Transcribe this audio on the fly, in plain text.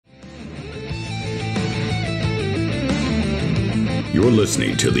You're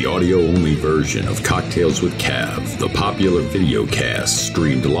listening to the audio-only version of Cocktails with Cav, the popular video cast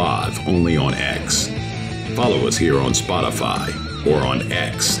streamed live only on X. Follow us here on Spotify or on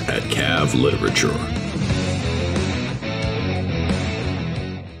X at Cav Literature.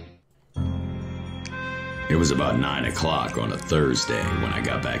 It was about 9 o'clock on a Thursday when I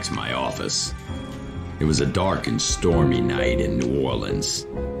got back to my office. It was a dark and stormy night in New Orleans,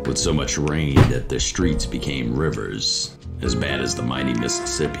 with so much rain that the streets became rivers, as bad as the mighty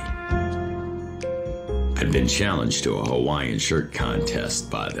Mississippi. I'd been challenged to a Hawaiian shirt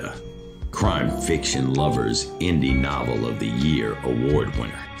contest by the Crime Fiction Lovers Indie Novel of the Year award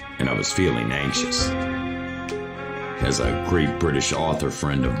winner, and I was feeling anxious. As a great British author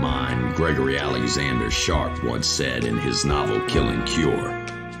friend of mine, Gregory Alexander Sharp, once said in his novel Killing Cure,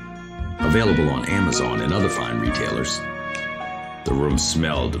 available on Amazon and other fine retailers, the room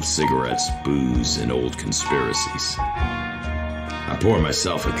smelled of cigarettes, booze, and old conspiracies. I poured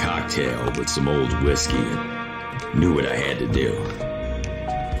myself a cocktail with some old whiskey and knew what I had to do.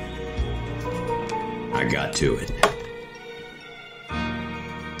 I got to it.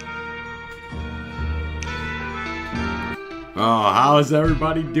 Oh, how is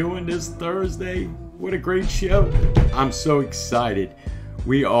everybody doing this Thursday? What a great show. I'm so excited.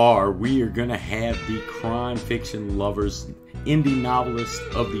 We are going to have the Crime Fiction Lovers Indie Novelist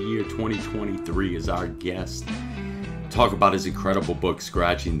of the Year 2023 as our guest. Talk about his incredible book,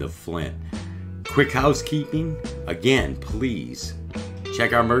 Scratching the Flint. Quick housekeeping. Again, please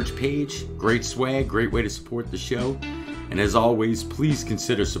check our merch page. Great swag, great way to support the show. And as always, please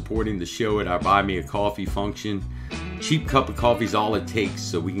consider supporting the show at our Buy Me a Coffee function. Cheap cup of coffee is all it takes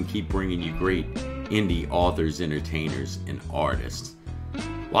so we can keep bringing you great indie authors, entertainers, and artists.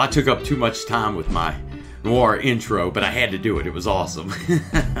 Well, I took up too much time with my noir intro, but I had to do it. It was awesome.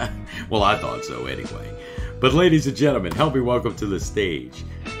 Well, I thought so anyway. But ladies and gentlemen, help me welcome to the stage,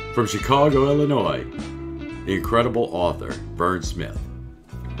 from Chicago, Illinois, the incredible author, Vern Smith.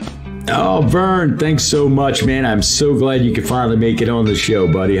 Oh, Vern, thanks so much, man. I'm so glad you could finally make it on the show,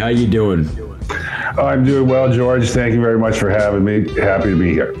 buddy. How you doing? I'm doing well, George. Thank you very much for having me. Happy to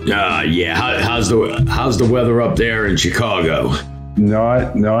be here. Yeah. How's the weather up there in Chicago?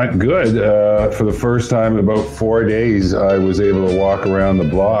 Not good. For the first time in about 4 days, I was able to walk around the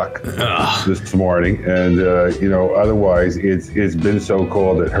block this morning, and otherwise it's been so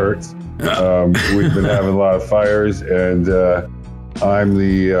cold it hurts. We've been having a lot of fires, and I'm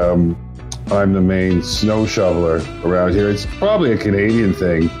the main snow shoveler around here. It's probably a Canadian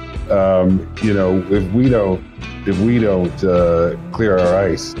thing. If we don't clear our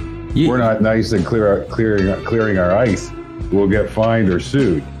ice, we're not nice and clearing our ice, we'll get fined or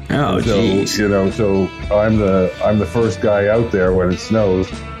sued. Oh, geez. So I'm the first guy out there when it snows,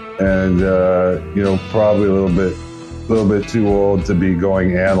 and probably a little bit too old to be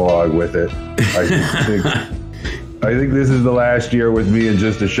going analog with it. I think this is the last year with me and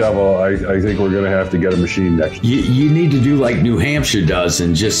just a shovel. I think we're going to have to get a machine next year. You need to do like New Hampshire does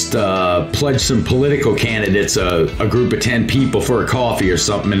and just pledge some political candidates, a group of 10 people for a coffee or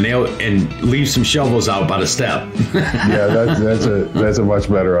something, and leave some shovels out by the step. Yeah, that's a much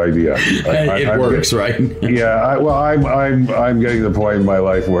better idea. It works, right? Yeah. I'm getting to the point in my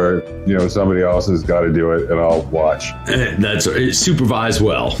life where somebody else has got to do it, and I'll watch. That's supervise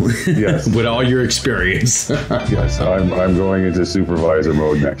well. Yes. With all your experience. Yes. I'm going into supervisor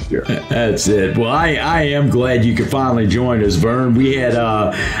mode next year. That's it. Well, I am glad you could finally join us, Vern. We had,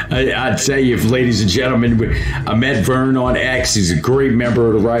 I'd say, if ladies and gentlemen, I met Vern on X. He's a great member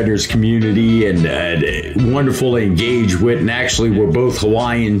of the writers community and wonderful to engage with. And actually, we're both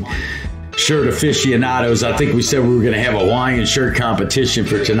Hawaiian shirt aficionados. I think we said we were going to have a Hawaiian shirt competition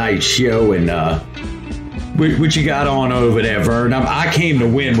for tonight's show. And what you got on over there, Vern? I came to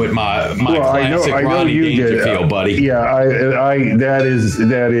win with my classic Rodney Dangerfield, buddy. Yeah, that is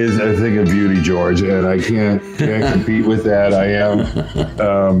a thing of beauty, George, and I can't compete with that. I am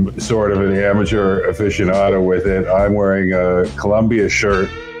sort of an amateur aficionado with it. I'm wearing a Columbia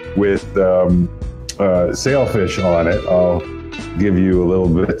shirt with sailfish on it. I'll give you a little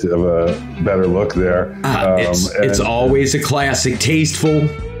bit of a better look there. It's always a classic, tasteful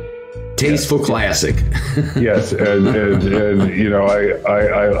classic. Yes, and I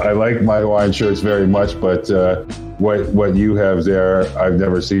like my Hawaiian shirts very much, but what you have there, I've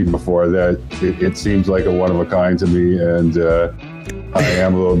never seen before. That it seems like a one of a kind to me, and I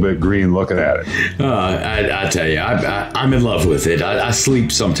am a little bit green looking at it. I tell you, I'm in love with it. I sleep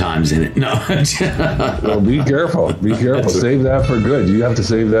sometimes in it. No. Well, be careful. Be careful. Save that for good. You have to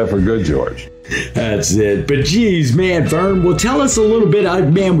save that for good, George. That's it. But geez, man, Vern, well, tell us a little bit.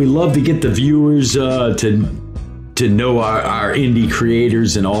 Man, we love to get the viewers to to know our indie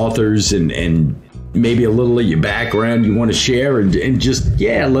creators and authors, and maybe a little of your background you want to share, and just,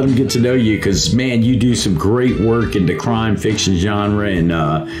 yeah, let them get to know you, because, man, you do some great work in the crime fiction genre, and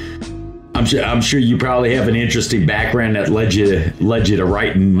I'm sure you probably have an interesting background that led you to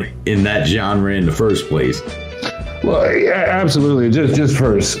writing in that genre in the first place. Well, yeah, absolutely. Just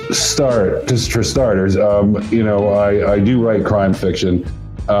for starters, I do write crime fiction.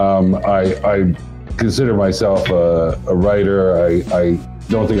 I consider myself a writer. I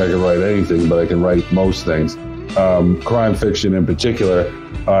don't think I can write anything, but I can write most things. Crime fiction in particular.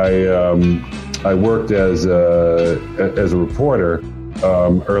 I worked as a reporter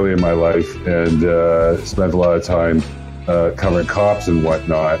early in my life, and spent a lot of time covering cops and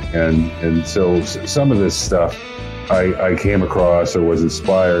whatnot. And so some of this stuff I came across or was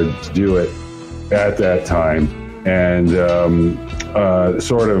inspired to do it at that time, and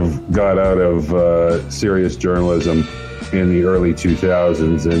sort of got out of serious journalism in the early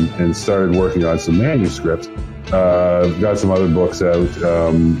 2000s and started working on some manuscripts. Got some other books out,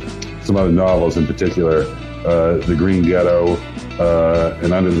 some other novels in particular, The Green Ghetto,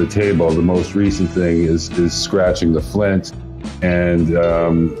 and Under the Table. The most recent thing is Scratching the Flint, and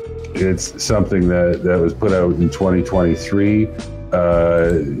it's something that was put out in 2023.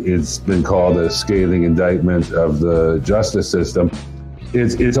 It's been called a scathing indictment of the justice system.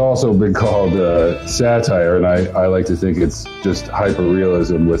 It's also been called satire, and I like to think it's just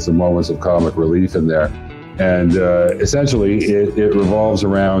hyper-realism with some moments of comic relief in there. And essentially, it revolves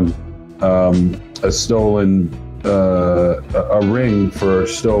around a stolen, a ring for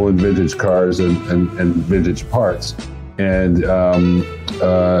stolen vintage cars and vintage parts. And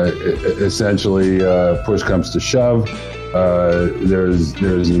essentially, push comes to shove. There's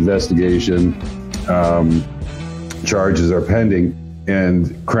an investigation. Charges are pending,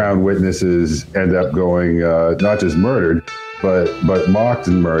 and Crown witnesses end up going not just murdered, but mocked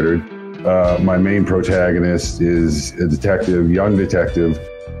and murdered. My main protagonist is a young detective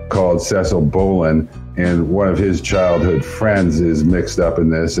called Cecil Bolin, and one of his childhood friends is mixed up in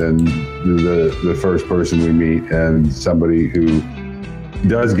this, and the first person we meet, and somebody who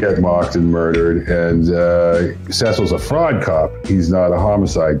does get mocked and murdered. And Cecil's a fraud cop. He's not a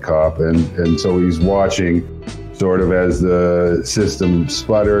homicide cop, and so he's watching sort of as the system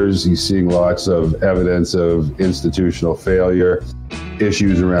sputters. He's seeing lots of evidence of institutional failure,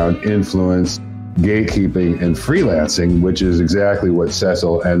 issues around influence, gatekeeping, and freelancing, which is exactly what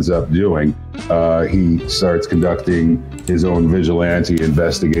Cecil ends up doing. He starts conducting his own vigilante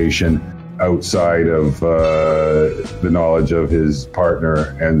investigation outside of the knowledge of his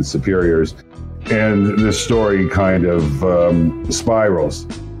partner and superiors. And the story kind of spirals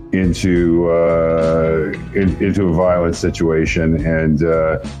into a violent situation, and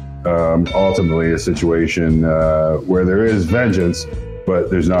ultimately a situation where there is vengeance, but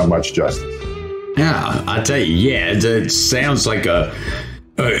there's not much justice. Yeah, I tell you, yeah, it sounds like a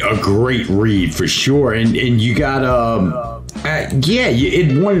great read for sure. And you got it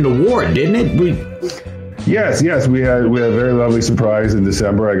won an award, didn't it? Yes, we had a very lovely surprise in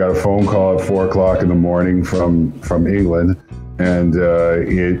December. I got a phone call at 4:00 in the morning from England, and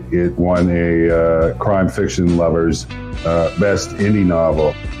it won a crime fiction lovers best indie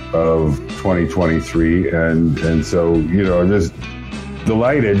novel of 2023, and so just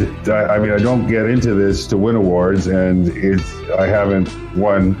delighted. I mean, I don't get into this to win awards, and I haven't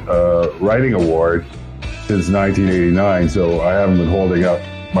won a writing award since 1989, so I haven't been holding up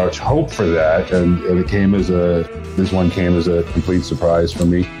much hope for that, and this one came as a complete surprise for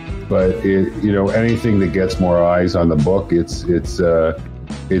me. But anything that gets more eyes on the book, it's a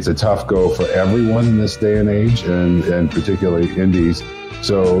tough go for everyone in this day and age, and particularly indies.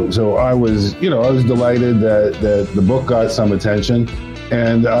 So I was delighted that the book got some attention,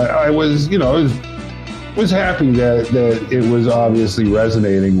 and I was happy that it was obviously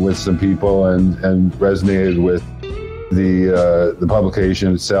resonating with some people, and resonated with the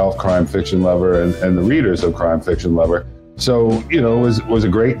publication itself, Crime Fiction Lover, and the readers of Crime Fiction Lover. So it was a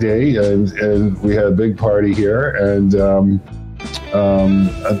great day, and we had a big party here, and a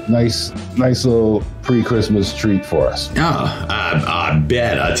nice little pre-Christmas treat for us. Oh, I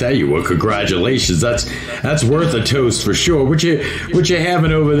bet. I tell you what, congratulations. That's worth a toast for sure. What you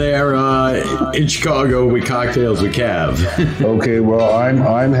having over there in Chicago with Cocktails with Cav? Okay, well,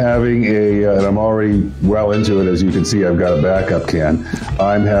 I'm having and I'm already well into it. As you can see, I've got a backup can.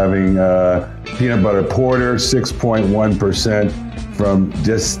 I'm having peanut butter porter, 6.1% from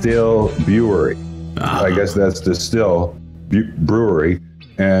Distill Brewery. Uh-huh. I guess that's Distill Brewery,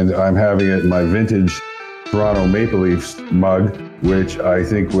 and I'm having it in my vintage Toronto Maple Leafs mug, which I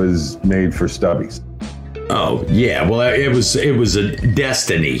think was made for Stubbies. Oh yeah, well it was a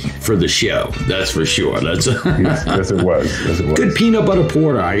destiny for the show. That's for sure. That's yes, it was. Yes, it was. Good peanut butter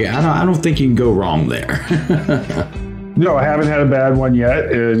porter. I don't think you can go wrong there. No, I haven't had a bad one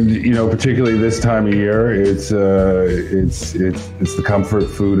yet, and particularly this time of year, it's the comfort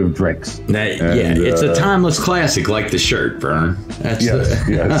food of drinks. It's a timeless classic, like the shirt, Vern.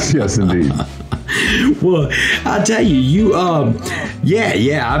 Yes, indeed. Well, I'll tell you, I'm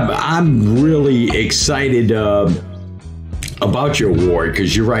really excited about your award,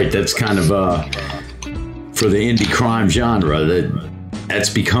 because you're right. That's kind of for the indie crime genre that's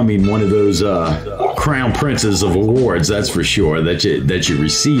becoming one of those crown princes of awards. That's for sure that you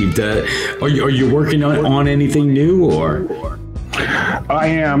received. Are you working on anything new, or? I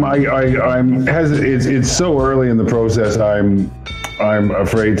am. I'm hesitant. It's so early in the process. I'm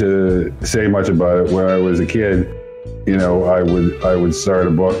afraid to say much about it. When I was a kid, I would start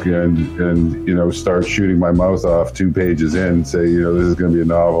a book and start shooting my mouth off 2 pages in, say, this is going to be a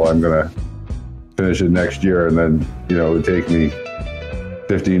novel. I'm going to finish it next year, and then it would take me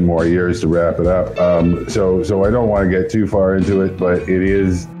 15 more years to wrap it up. So I don't want to get too far into it, but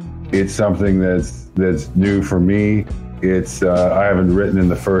it's something that's new for me. I haven't written in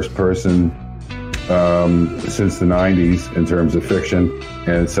the first person since the 90s in terms of fiction,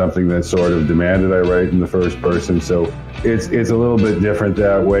 and it's something that's sort of demanded I write in the first person. So it's a little bit different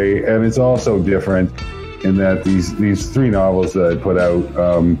that way, and it's also different in that these 3 novels that I put out,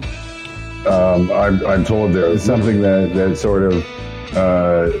 I'm told there is something that sort of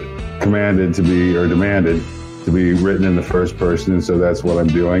demanded to be written in the first person, and so that's what I'm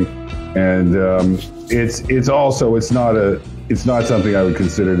doing. And it's not something I would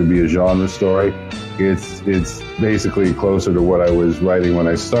consider to be a genre story. It's basically closer to what I was writing when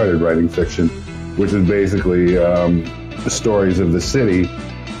I started writing fiction, which is basically the stories of the city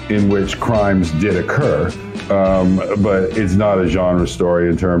in which crimes did occur. But it's not a genre story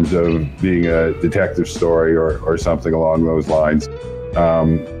in terms of being a detective story or something along those lines.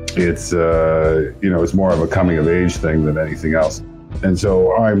 It's more of a coming of age thing than anything else. And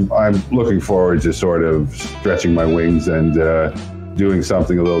so I'm looking forward to sort of stretching my wings and doing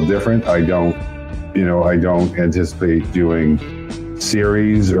something a little different. I don't anticipate doing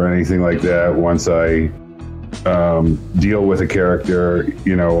series or anything like that. Once I deal with a character,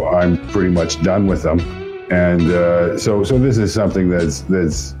 I'm pretty much done with them. And so this is something that's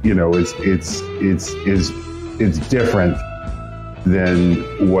it's different than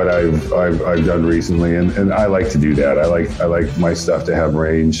what I've done recently, and I like to do that. I like my stuff to have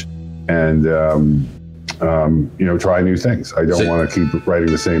range, and try new things. I don't want to keep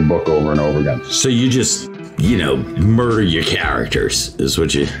writing the same book over and over again. So you just murder your characters is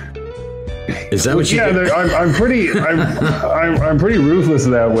what you. Is that what you? Yeah, do? I'm pretty ruthless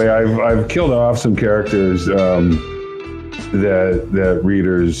that way. I've killed off some characters that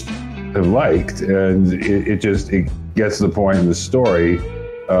readers have liked, and it gets to the point in the story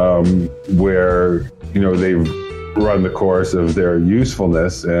where they've run the course of their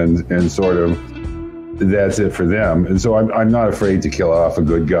usefulness, and sort of that's it for them. And so I'm not afraid to kill off a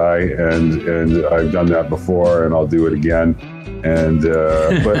good guy, and I've done that before, and I'll do it again. And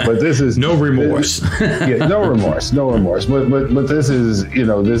but this is no remorse. No remorse. But this is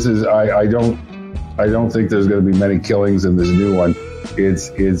I don't think there's going to be many killings in this new one. I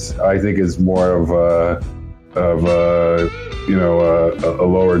think it's more of a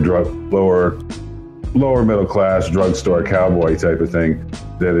lower middle class drugstore cowboy type of thing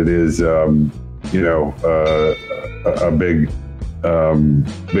than it is a big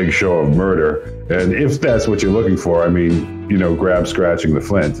show of murder. And if that's what you're looking for, I mean, grab scratching the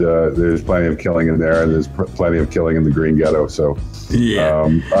Flint. There's plenty of killing in there, and there's plenty of killing in the Green Ghetto. So yeah,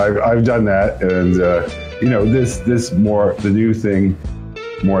 I've done that, and the new thing,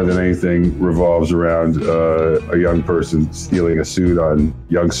 more than anything, revolves around a young person stealing a suit on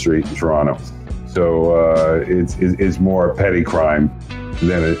Yonge Street in Toronto. So it's more petty crime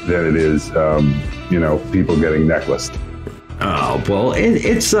than it is people getting necklaced. Oh well,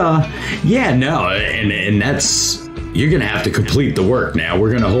 it's and that's, you're gonna have to complete the work now.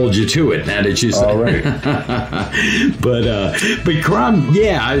 We're gonna hold you to it now that you say. All right. but crime,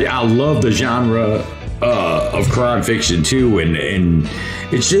 I love the genre of crime fiction too, and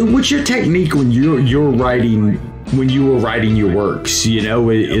what's your technique when you're writing, when you were writing your works?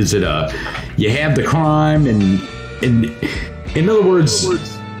 Is it you have the crime, and in other words,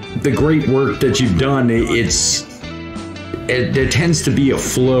 the great work that you've done, there tends to be a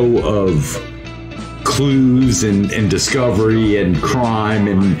flow of clues and discovery and crime,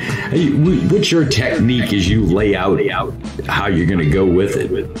 and what's your technique as you lay out how you're going to go with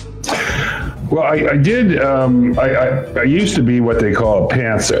it? Well, I did. I used to be what they call a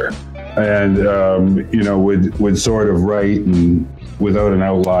pantser, and would sort of write and without an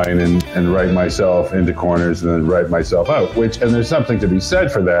outline and write myself into corners and then write myself out. And there's something to be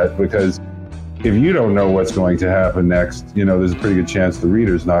said for that, because if you don't know what's going to happen next, there's a pretty good chance the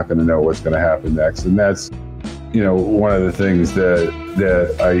reader's not going to know what's going to happen next, and that's one of the things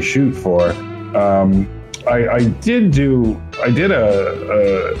that I shoot for. I did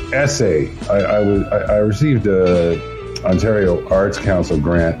a essay. I received a Ontario Arts Council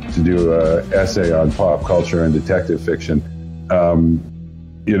grant to do a essay on pop culture and detective fiction,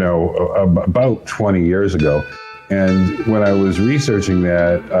 about 20 years ago. And when I was researching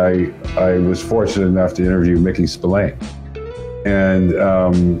that, I was fortunate enough to interview Mickey Spillane. And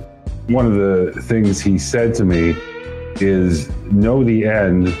one of the things he said to me is, know the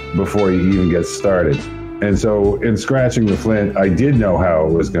end before you even get started. And so in Scratching the Flint, I did know how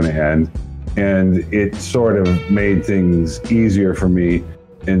it was going to end. And it sort of made things easier for me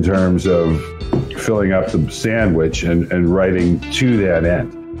in terms of filling up the sandwich and writing to that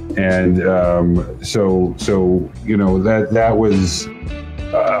end. And so that was,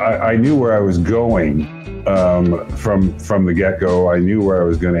 I knew where I was going from the get-go. I knew where I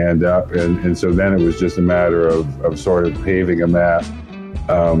was going to end up, and so then it was just a matter of sort of paving a map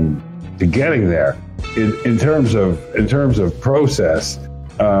to getting there. In terms of process,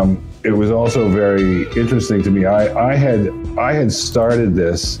 it was also very interesting to me. I had started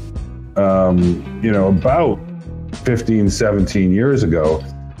this, about 15, 17 years ago,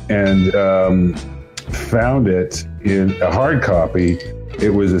 and found it in a hard copy.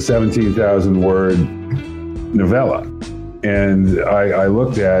 It was a 17,000 word novella. And I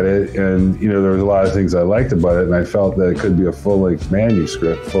looked at it, and, there was a lot of things I liked about it, and I felt that it could be a full-length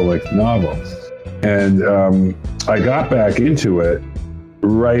manuscript, full-length novel. And I got back into it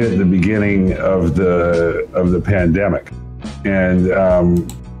right at the beginning of the pandemic. And, I'm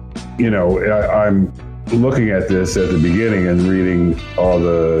looking at this at the beginning and reading all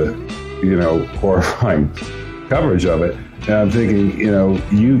the, horrifying coverage of it. And I'm thinking,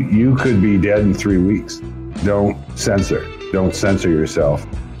 you could be dead in 3 weeks. Don't censor yourself.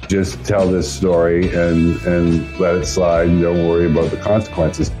 Just tell this story and let it slide, and don't worry about the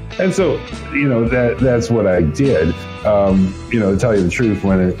consequences. And so, that's what I did. To tell you the truth,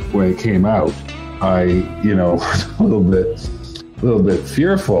 when it came out, I, was a little bit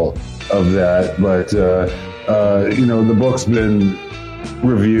fearful of that, but the book's been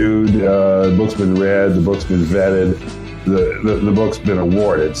reviewed, the book's been read, the book's been vetted, the book's been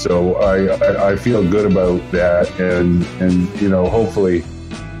awarded. So I feel good about that, and hopefully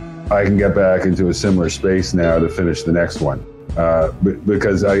I can get back into a similar space now to finish the next one,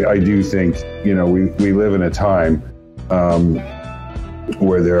 because I do think we live in a time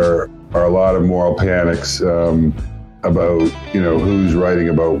where there are a lot of moral panics about who's writing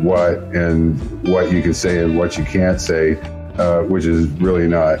about what and what you can say and what you can't say, which is really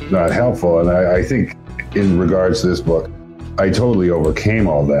not helpful. And I think in regards to this book, I totally overcame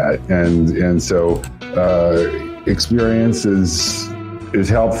all that, and so experience is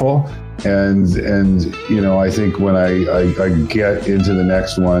helpful, and I think when I get into the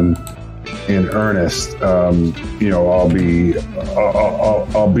next one in earnest, I'll be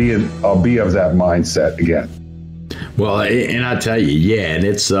of that mindset again. Well, and I tell you, and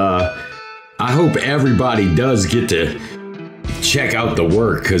it's, I hope everybody does get to check out the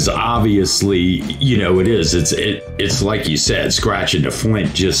work, because obviously, it is. It's like you said, Scratching the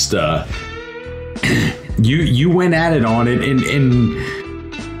Flint. Just you went at it on it, and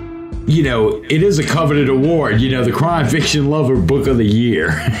it is a coveted award. The Crime Fiction Lover Book of the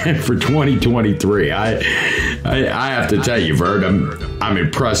Year for 2023. I have to tell you, Vern, I'm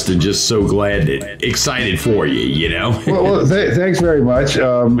impressed and just so glad and excited for you. Well, thanks very much. It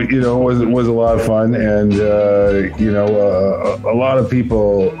was a lot of fun, and a lot of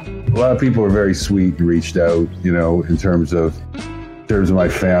people were very sweet and reached out. In terms of my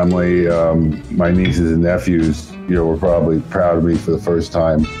family, my nieces and nephews, were probably proud of me for the first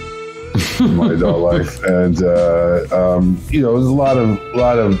time in my adult life, and it was a lot of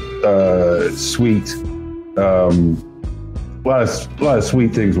sweet. A lot of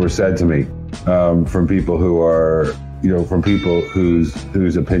sweet things were said to me from people who are, from people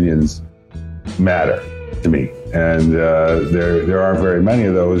whose opinions matter to me, and there aren't very many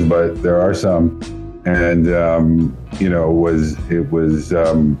of those, but there are some, and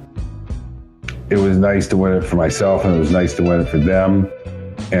it was nice to win it for myself, and it was nice to win it for them,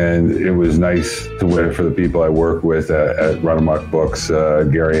 and it was nice to win it for the people I work with at Run Amok Books,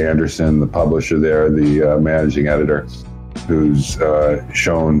 Gary Anderson, the publisher there, the managing editor, who's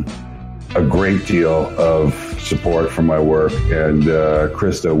shown a great deal of support for my work, and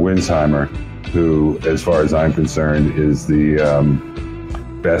Krista Winsheimer, who, as far as I'm concerned, is the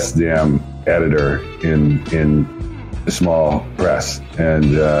best damn editor in the small press,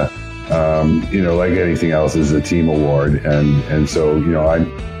 and you know, like anything else, is a team award, and so, you know,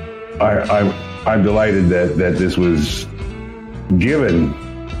 I'm delighted that this was given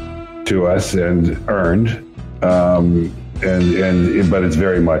to us and earned. But it's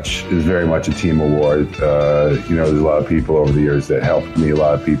very much a team award. You know, there's a lot of people over the years that helped me. A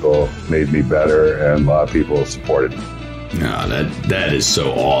lot of people made me better, and a lot of people supported me. No, that is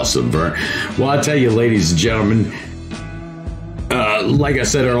so awesome, Vern. Well, I'll tell you, ladies and gentlemen, like I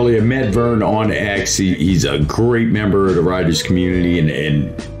said earlier, met Vern on X. He's a great member of the writers community,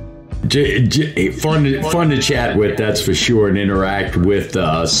 and fun to chat with, that's for sure, and interact with.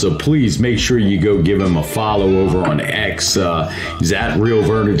 So please make sure you go give him a follow over on X. He's at Real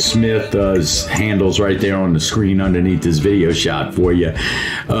Vern Smith. His handle's right there on the screen underneath this video shot for you.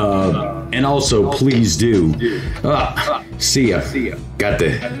 And also, please do. See ya. Got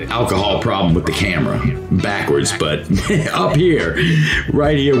the alcohol problem with the camera backwards, but up here,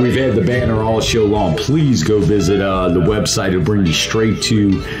 right here, we've had the banner all show long. Please go visit the website. It'll bring you straight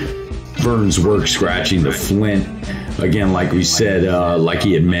to Vern's work, Scratching the Flint. Again, like we said, like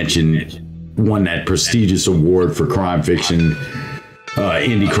he had mentioned, won that prestigious award for crime fiction,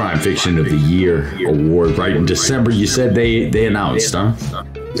 Indie Crime Fiction of the Year award, right in December. You said they announced, huh?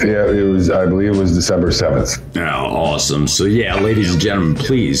 Yeah, it was, I believe it was December 7th. Oh, awesome. So yeah, ladies and gentlemen,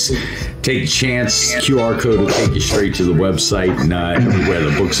 please take a chance. QR code will take you straight to the website and everywhere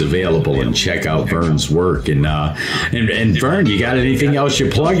the book's available, and check out Vern's work. And Vern, you got anything else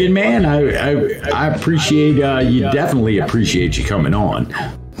you're plugging, man? I appreciate you. Definitely appreciate you coming on.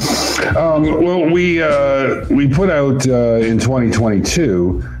 Well, we put out in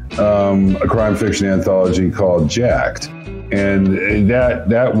 2022 a crime fiction anthology called Jacked. And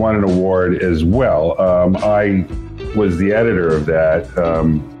that won an award as well. I was the editor of that.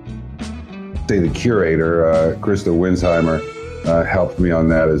 The curator, Krista Winsheimer, helped me on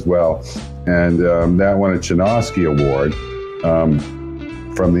that as well. And that won a Chinosky Award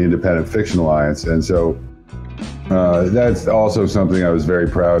from the Independent Fiction Alliance. And so that's also something I was very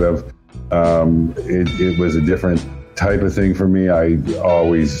proud of. It was a different type of thing for me. I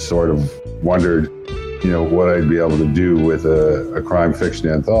always sort of wondered, you know, what I'd be able to do with a crime fiction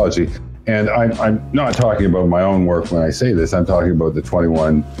anthology. And I'm not talking about my own work when I say this. I'm talking about the 20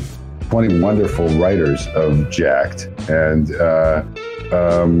 wonderful writers of Jacked. And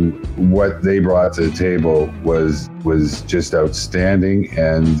what they brought to the table was just outstanding.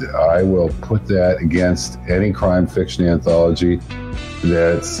 And I will put that against any crime fiction anthology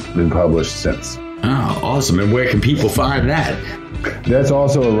that's been published since. Oh, awesome. And where can people find that? That's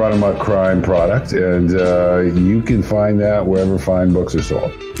also a Run 'em Up Crime product, and you can find that wherever fine books are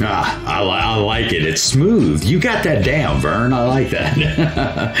sold. I like it. It's smooth. You got that down, Vern. I like that.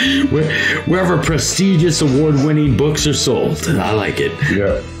 Wherever prestigious award-winning books are sold. I like it.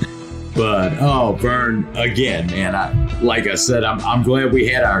 Yeah. But, oh, Vern, again, man, like I said, I'm glad we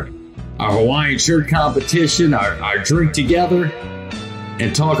had our Hawaiian shirt competition, our drink together,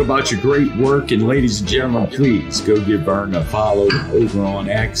 and talk about your great work. And ladies and gentlemen, please go give Vern a follow over on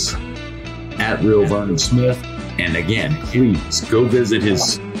X at Real Vern Smith. And again, please go visit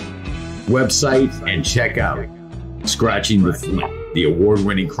his website and check out Scratching the Flint, the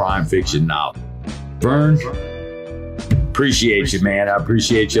award-winning crime fiction novel. Vern, appreciate you, man. I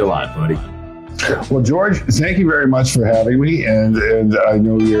appreciate you a lot, buddy. Well, George, thank you very much for having me, and I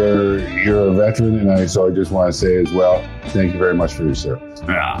know you're a veteran, and so I just want to say as well, thank you very much for your service.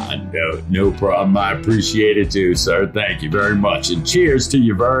 No problem. I appreciate it too, sir. Thank you very much, and cheers to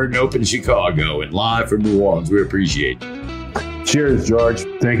you, Vern, open Chicago and live from New Orleans. We appreciate you. Cheers, George.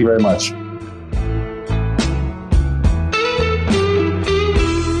 Thank you very much.